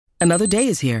Another day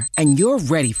is here, and you're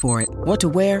ready for it. What to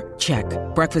wear? Check.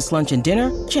 Breakfast, lunch, and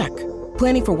dinner? Check.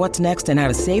 Planning for what's next and how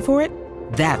to save for it?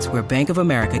 That's where Bank of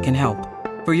America can help.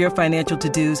 For your financial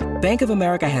to-dos, Bank of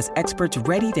America has experts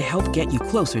ready to help get you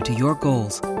closer to your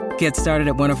goals. Get started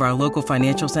at one of our local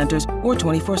financial centers or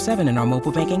 24/7 in our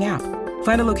mobile banking app.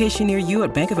 Find a location near you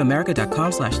at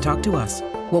bankofamerica.com/talktous.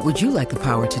 What would you like the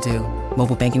power to do?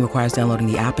 Mobile banking requires downloading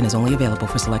the app and is only available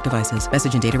for select devices.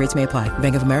 Message and data rates may apply.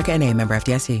 Bank of America N.A., member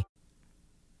FDIC.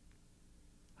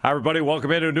 Hi, everybody.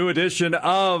 Welcome into a new edition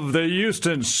of the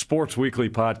Houston Sports Weekly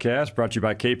podcast, brought to you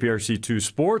by KPRC2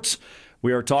 Sports.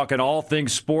 We are talking all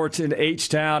things sports in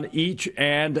H-Town each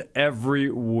and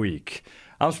every week.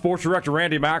 I'm Sports Director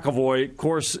Randy McElvoy. Of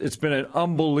course, it's been an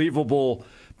unbelievable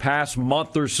past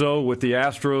month or so with the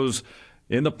Astros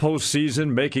in the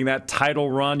postseason, making that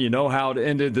title run. You know how it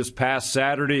ended this past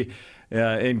Saturday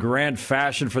in grand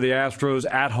fashion for the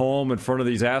Astros at home in front of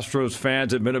these Astros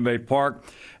fans at Minute Maid Park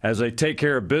as they take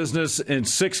care of business in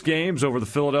 6 games over the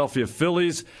Philadelphia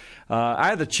Phillies. I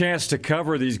had the chance to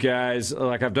cover these guys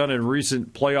like I've done in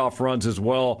recent playoff runs as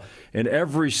well in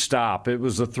every stop. It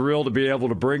was a thrill to be able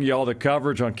to bring you all the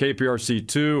coverage on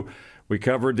KPRC2. We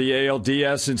covered the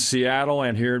ALDS in Seattle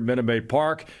and here in Minute Maid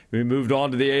Park. We moved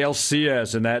on to the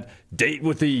ALCS and that date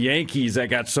with the Yankees that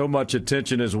got so much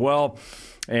attention as well.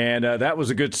 And that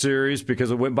was a good series because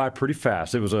it went by pretty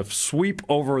fast. It was a sweep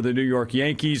over the New York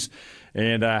Yankees.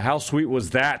 And how sweet was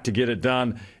that to get it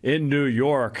done in New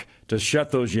York to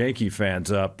shut those Yankee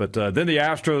fans up. But then the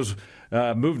Astros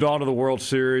moved on to the World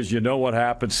Series. You know what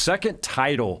happened. Second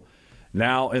title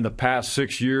now in the past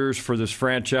 6 years for this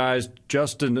franchise.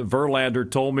 Justin Verlander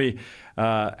told me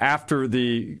after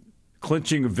the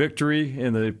clinching victory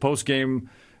in the postgame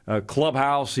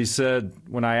clubhouse, he said,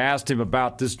 when I asked him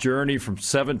about this journey from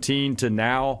 17 to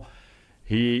now,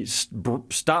 he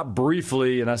stopped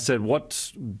briefly, and I said,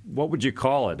 what would you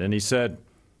call it? And he said,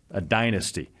 a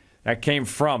dynasty. That came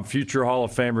from future Hall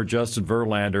of Famer Justin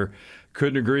Verlander.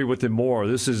 Couldn't agree with him more.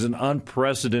 This is an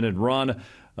unprecedented run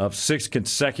of 6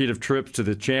 consecutive trips to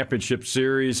the championship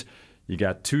series. You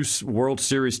got 2 World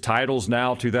Series titles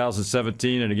now,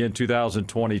 2017 and again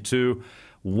 2022.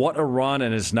 What a run,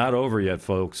 and it's not over yet,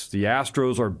 folks. The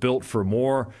Astros are built for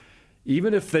more.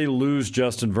 Even if they lose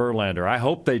Justin Verlander, I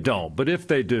hope they don't, but if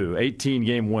they do,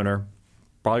 18-game winner,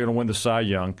 probably going to win the Cy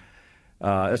Young.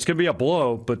 It's going to be a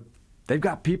blow, but they've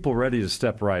got people ready to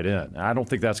step right in. I don't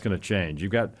think that's going to change.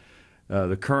 You've got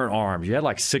the current arms. You had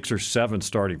like 6 or 7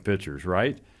 starting pitchers,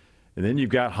 right? And then you've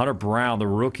got Hunter Brown, the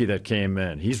rookie that came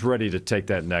in. He's ready to take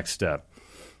that next step.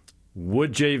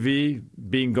 Would JV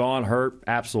being gone hurt?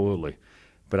 Absolutely.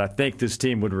 But I think this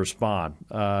team would respond.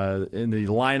 In the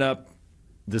lineup,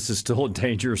 this is still a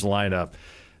dangerous lineup.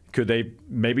 Could they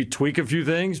maybe tweak a few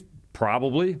things?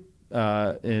 Probably.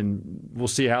 And we'll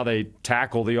see how they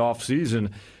tackle the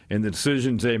offseason and the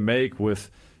decisions they make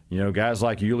with, guys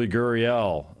like Yuli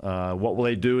Gurriel. What will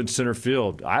they do in center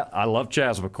field? I love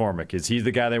Chas McCormick. Is he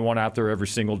the guy they want out there every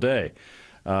single day?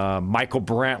 Michael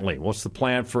Brantley, what's the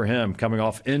plan for him coming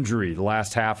off injury the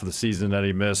last half of the season that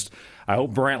he missed? I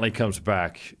hope Brantley comes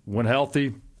back. When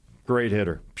healthy, great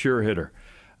hitter, pure hitter.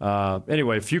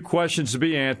 Anyway, a few questions to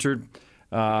be answered.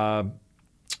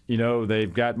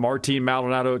 They've got Martin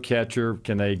Maldonado at catcher.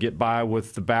 Can they get by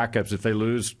with the backups if they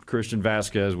lose Christian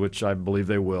Vasquez, which I believe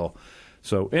they will?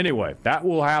 So anyway, that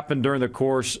will happen during the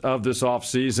course of this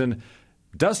offseason.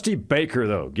 Dusty Baker,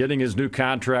 though, getting his new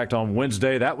contract on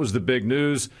Wednesday. That was the big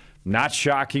news. Not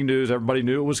shocking news. Everybody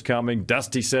knew it was coming.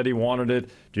 Dusty said he wanted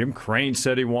it. Jim Crane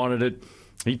said he wanted it.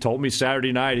 He told me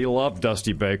Saturday night he loved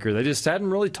Dusty Baker. They just hadn't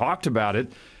really talked about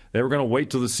it. They were going to wait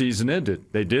till the season ended.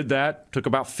 They did that. Took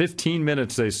about 15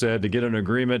 minutes, they said, to get an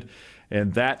agreement,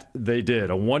 and that they did.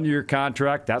 A 1-year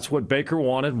contract. That's what Baker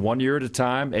wanted, 1 year at a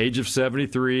time, age of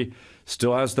 73.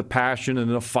 Still has the passion and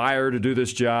the fire to do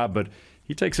this job, but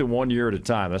he takes it 1 year at a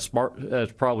time. That's smart.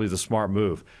 That's probably the smart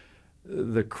move.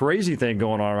 The crazy thing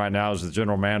going on right now is the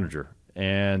general manager,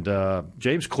 and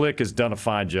James Click has done a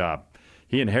fine job.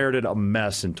 He inherited a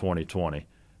mess in 2020.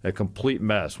 A complete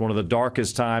mess. One of the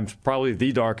darkest times, probably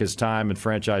the darkest time in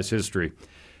franchise history.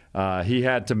 He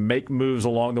had to make moves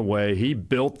along the way. He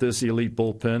built this elite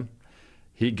bullpen.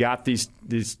 He got this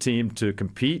team to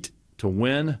compete, to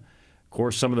win. Of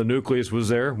course, some of the nucleus was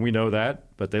there. We know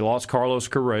that. But they lost Carlos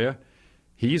Correa.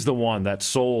 He's the one that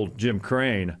sold Jim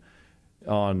Crane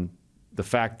on the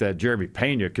fact that Jeremy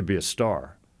Pena could be a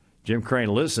star. Jim Crane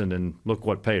listened, and look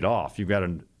what paid off. You've got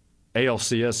an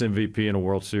ALCS MVP and a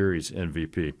World Series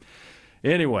MVP.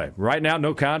 Anyway, right now,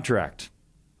 no contract.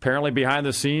 Apparently, behind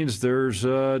the scenes, there's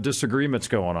disagreements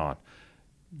going on.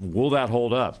 Will that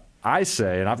hold up? I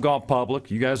say, and I've gone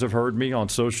public, you guys have heard me on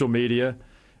social media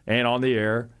and on the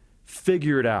air,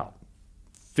 figure it out.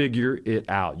 Figure it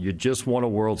out. You just won a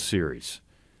World Series.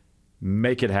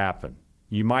 Make it happen.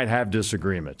 You might have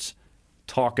disagreements.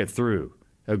 Talk it through.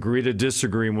 Agree to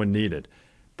disagree when needed.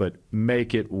 But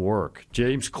make it work.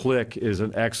 James Click is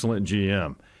an excellent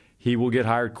GM. He will get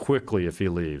hired quickly if he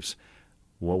leaves.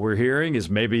 What we're hearing is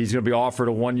maybe he's going to be offered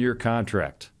a one-year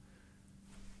contract.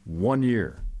 1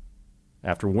 year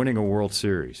after winning a World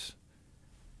Series.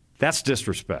 That's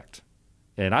disrespect.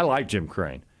 And I like Jim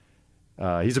Crane.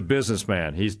 He's a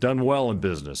businessman. He's done well in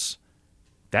business.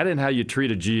 That isn't how you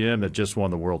treat a GM that just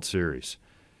won the World Series.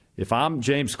 If I'm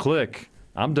James Click,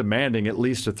 I'm demanding at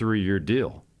least a 3-year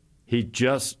deal. He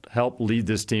just helped lead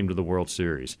this team to the World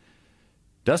Series.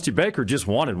 Dusty Baker just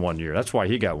wanted 1 year. That's why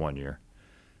he got 1 year.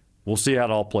 We'll see how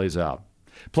it all plays out.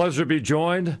 Pleasure to be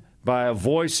joined by a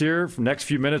voice here for the next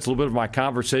few minutes, a little bit of my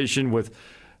conversation with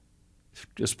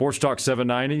Sports Talk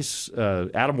 790's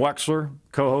Adam Wexler,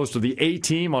 co-host of the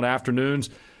A-Team on afternoons,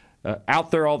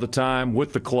 out there all the time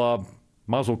with the club.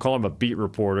 Might as well call him a beat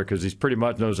reporter because he pretty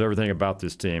much knows everything about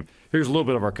this team. Here's a little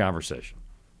bit of our conversation.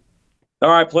 All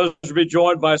right, pleasure to be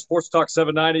joined by Sports Talk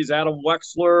 790's Adam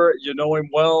Wexler. You know him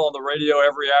well on the radio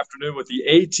every afternoon with the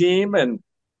A-Team and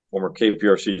former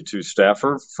KPRC2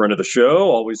 staffer, friend of the show,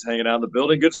 always hanging out in the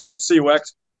building. Good to see you,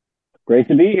 Wex. Great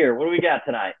to be here. What do we got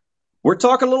tonight? We're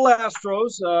talking a little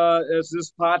Astros. As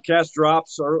this podcast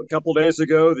drops a couple days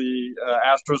ago, the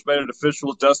Astros made it official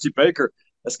with Dusty Baker.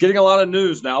 That's getting a lot of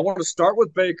news now. I want to start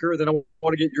with Baker, then I want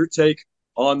to get your take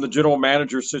on the general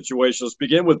manager situation. Let's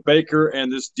begin with Baker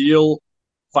and this deal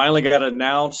finally got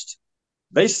announced.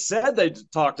 They said they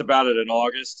talked about it in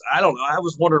August. I don't know. I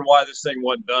was wondering why this thing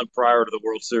wasn't done prior to the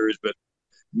World Series, but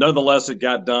nonetheless, it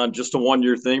got done. Just a 1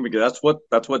 year thing because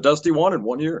that's what Dusty wanted,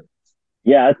 1 year.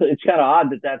 Yeah, it's kind of odd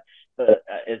that's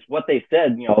it's what they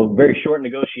said. You know, very short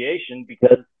negotiation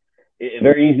because it's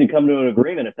very easy to come to an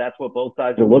agreement if that's what both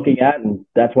sides are looking at, and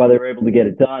that's why they were able to get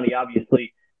it done. He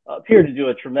obviously appeared to do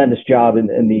a tremendous job in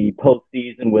the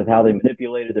postseason with how they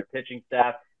manipulated their pitching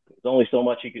staff. There's only so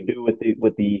much he could do with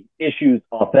the issues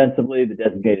offensively, the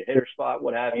designated hitter spot,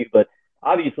 what have you. But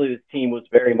obviously, this team was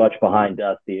very much behind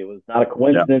Dusty. It was not a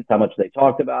coincidence how much they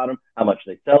talked about him, how much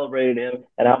they celebrated him,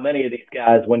 and how many of these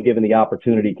guys, when given the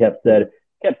opportunity, kept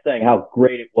saying how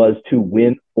great it was to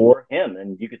win for him.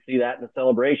 And you could see that in the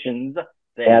celebrations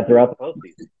they had throughout the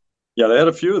postseason. Yeah, they had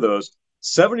a few of those.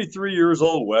 73 years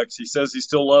old, Wex. He says he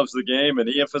still loves the game, and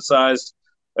he emphasized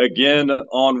again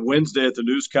on Wednesday at the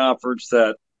news conference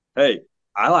that, hey,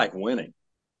 I like winning.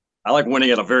 I like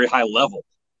winning at a very high level.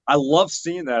 I love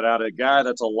seeing that out of a guy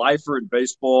that's a lifer in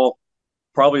baseball,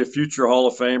 probably a future Hall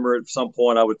of Famer at some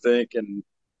point, I would think. And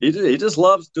he just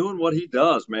loves doing what he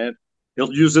does, man.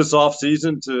 He'll use this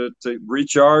offseason to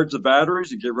recharge the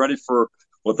batteries and get ready for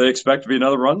what they expect to be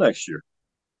another run next year.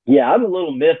 Yeah, I'm a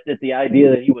little miffed at the idea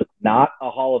that he was not a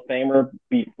Hall of Famer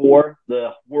before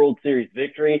the World Series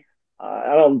victory.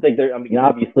 I don't think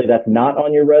obviously that's not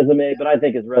on your resume, but I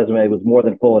think his resume was more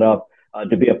than full enough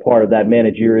to be a part of that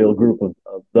managerial group of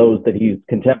those that he's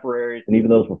contemporaries and even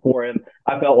those before him.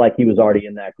 I felt like he was already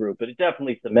in that group, but it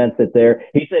definitely cements it there.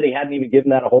 He said he hadn't even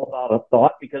given that a whole lot of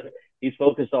thought because he's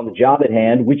focused on the job at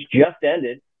hand, which just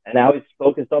ended, and now he's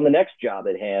focused on the next job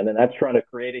at hand, and that's trying to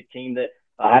create a team that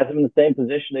has them in the same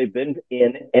position they've been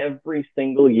in every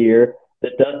single year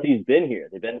that Dusty's been here.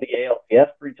 They've been to the ALCS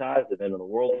 3 times. They've been in the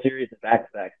World Series in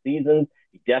back-to-back seasons.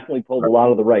 He definitely pulled a lot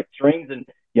of the right strings. And,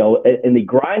 you know, in the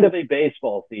grind of a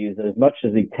baseball season, as much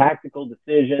as the tactical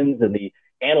decisions and the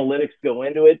analytics go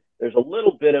into it, there's a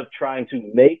little bit of trying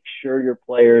to make sure your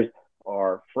players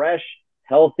are fresh,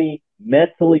 healthy,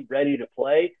 mentally ready to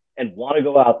play, and want to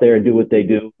go out there and do what they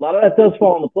do. A lot of that does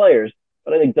fall on the players,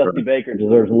 but I think Dusty Baker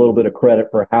deserves a little bit of credit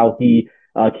for how he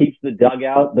keeps the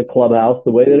dugout, the clubhouse,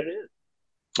 the way that it is.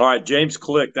 All right, James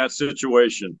Click, that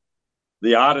situation,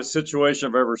 the oddest situation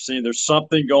I've ever seen. There's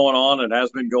something going on and has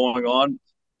been going on.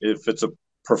 If it's a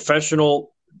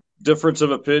professional difference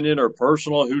of opinion or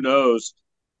personal, who knows?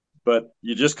 But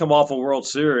you just come off a World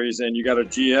Series and you got a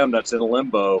GM that's in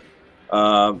limbo.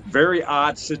 Very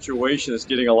odd situation that's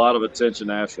getting a lot of attention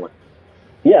nationally.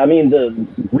 Yeah, I mean, the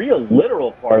real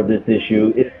literal part of this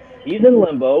issue is he's in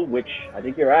limbo, which I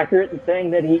think you're accurate in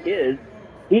saying that he is.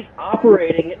 He's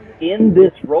operating in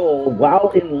this role while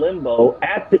in limbo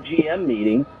at the GM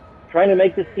meeting, trying to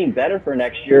make this team better for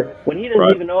next year when he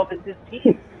doesn't even know if it's his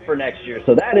team for next year.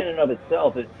 So that in and of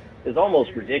itself is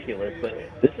almost ridiculous. But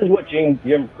this is what Jim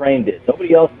Crane did.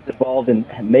 Nobody else is involved in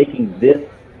making this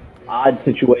odd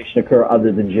situation occur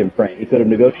other than Jim Crane. He could have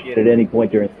negotiated at any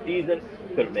point during the season.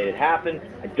 could have made it happen.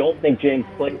 I don't think James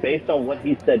Click, based on what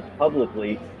he said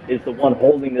publicly, is the one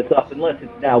holding this up, unless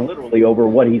it's now literally over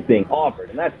what he's being offered.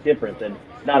 And that's different than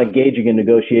not engaging in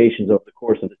negotiations over the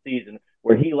course of the season,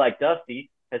 where he, like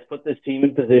Dusty, has put this team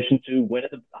in position to win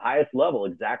at the highest level,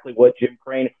 exactly what Jim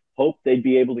Crane hoped they'd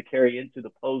be able to carry into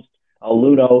the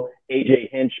post-Luno, A.J.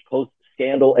 Hinch,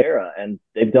 post-scandal era. And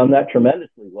they've done that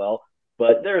tremendously well.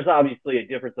 But there's obviously a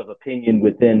difference of opinion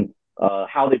within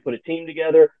how they put a team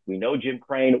together. We know Jim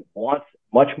Crane wants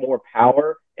much more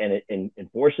power and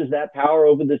enforces that power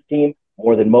over this team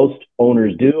more than most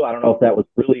owners do. I don't know if that was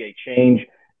really a change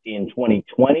in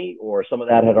 2020 or some of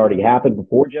that had already happened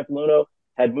before Jeff Luhnow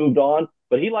had moved on,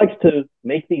 but he likes to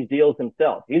make these deals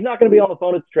himself. He's not going to be on the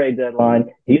phone at the trade deadline.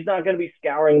 He's not going to be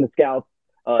scouring the scouts'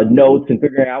 notes and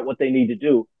figuring out what they need to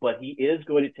do, but he is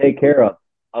going to take care of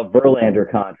a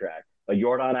Verlander contract, a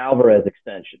Yordan Alvarez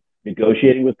extension,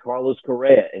 negotiating with Carlos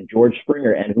Correa and George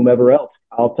Springer and whomever else,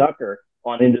 Kyle Tucker,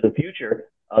 on into the future.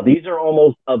 These are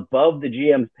almost above the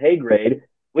GM's pay grade,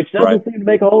 which doesn't seem to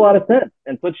make a whole lot of sense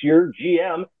and puts your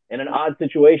GM in an odd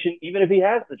situation, even if he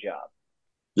has the job.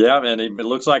 Yeah, man, it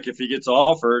looks like if he gets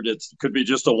offered, it could be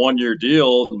just a one-year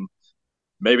deal. And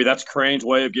maybe that's Crane's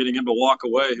way of getting him to walk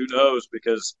away. Who knows?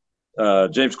 Because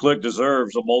James Click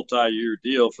deserves a multi-year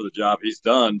deal for the job he's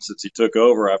done since he took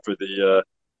over after the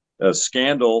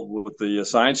scandal with the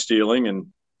sign stealing. And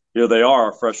here they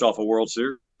are, fresh off a World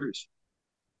Series.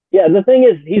 Yeah, the thing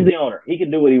is, he's the owner. He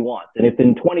can do what he wants. And if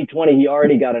in 2020 he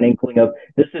already got an inkling of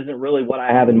this isn't really what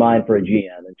I have in mind for a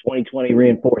GM, and 2020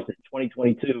 reinforced it,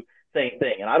 2022, same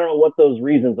thing. And I don't know what those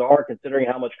reasons are, considering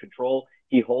how much control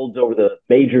he holds over the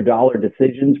major dollar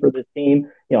decisions for this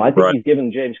team. You know, I think he's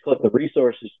given James Click the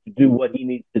resources to do what he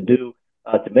needs to do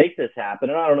to make this happen.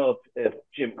 And I don't know if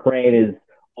Jim Crane is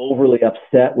overly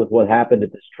upset with what happened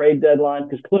at this trade deadline,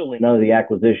 because clearly none of the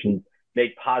acquisitions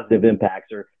made positive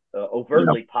impacts or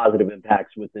overtly positive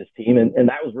impacts with this team. And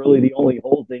that was really the only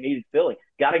holes they needed filling.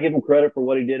 Got to give him credit for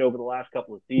what he did over the last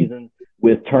couple of seasons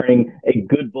with turning a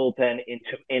good bullpen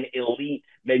into an elite,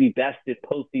 maybe best in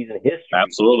postseason history.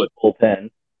 Absolutely. Bullpen.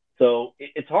 So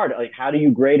it's hard. Like, how do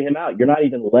you grade him out? You're not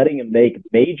even letting him make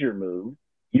major moves.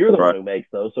 You're the one who makes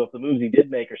those. So if the moves he did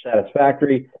make are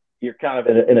satisfactory, you're kind of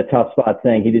in a tough spot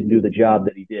saying he didn't do the job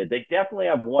that he did. They definitely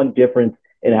have one difference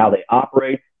in how they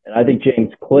operate. And I think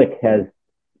James Click has,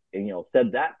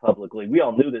 said that publicly. We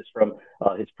all knew this from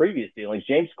his previous dealings.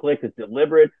 James Click is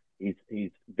deliberate.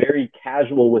 He's very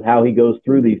casual with how he goes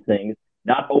through these things,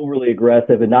 not overly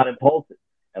aggressive and not impulsive.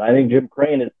 And I think Jim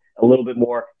Crane is a little bit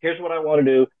more, here's what I want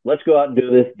to do. Let's go out and do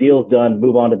this. Deal's done.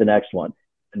 Move on to the next one.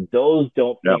 And those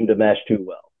don't seem to mesh too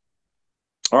well.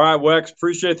 All right, Wex,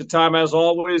 appreciate the time as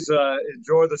always.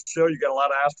 Enjoy the show. You got a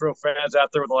lot of Astro fans out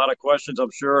there with a lot of questions,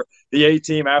 I'm sure. The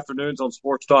A-Team afternoons on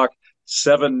Sports Talk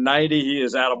 790. He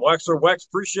is Adam Wexler. Wex,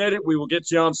 appreciate it. We will get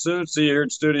you on soon. See you here in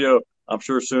studio, I'm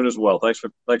sure, soon as well. Thanks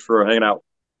for hanging out.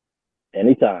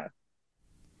 Anytime.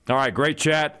 All right, great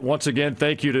chat. Once again,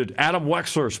 thank you to Adam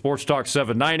Wexler, Sports Talk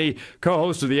 790,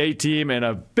 co-host of the A-Team and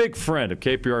a big friend of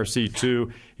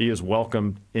KPRC2. He is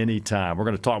welcome anytime. We're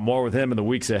going to talk more with him in the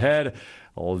weeks ahead.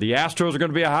 Well, the Astros are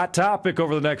going to be a hot topic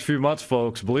over the next few months,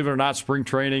 folks. Believe it or not, spring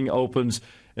training opens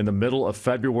in the middle of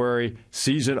February.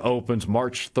 Season opens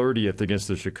March 30th against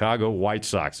the Chicago White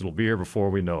Sox. It'll be here before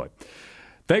we know it.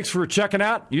 Thanks for checking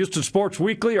out Houston Sports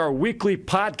Weekly, our weekly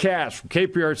podcast from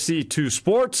KPRC2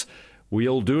 Sports.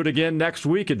 We'll do it again next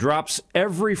week. It drops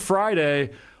every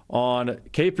Friday on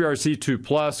KPRC2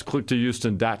 Plus. Click to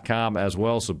Houston.com as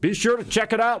well. So be sure to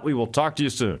check it out. We will talk to you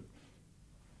soon.